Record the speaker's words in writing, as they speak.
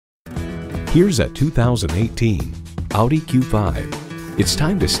Here's a 2018 Audi Q5. It's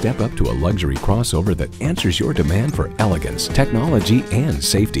time to step up to a luxury crossover that answers your demand for elegance, technology, and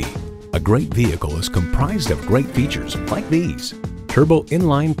safety. A great vehicle is comprised of great features like these: turbo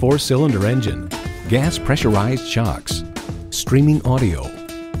inline 4-cylinder engine, gas pressurized shocks, streaming audio,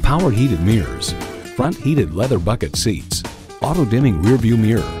 power heated mirrors, front heated leather bucket seats, auto dimming rear view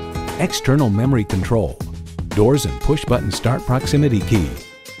mirror, external memory control, doors and push button start proximity key,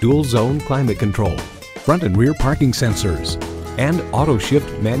 dual zone climate control, front and rear parking sensors, and auto shift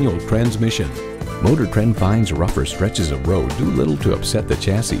manual transmission. Motor Trend finds rougher stretches of road do little to upset the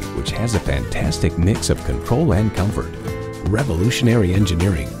chassis, which has a fantastic mix of control and comfort. Revolutionary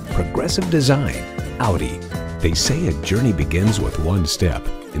engineering, progressive design, Audi. They say a journey begins with one step.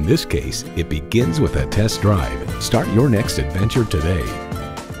 In this case, it begins with a test drive. Start your next adventure today.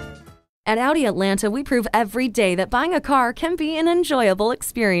 At Audi Atlanta, we prove every day that buying a car can be an enjoyable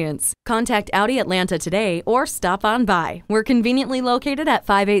experience. Contact Audi Atlanta today or stop on by. We're conveniently located at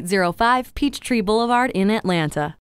 5805 Peachtree Boulevard in Atlanta.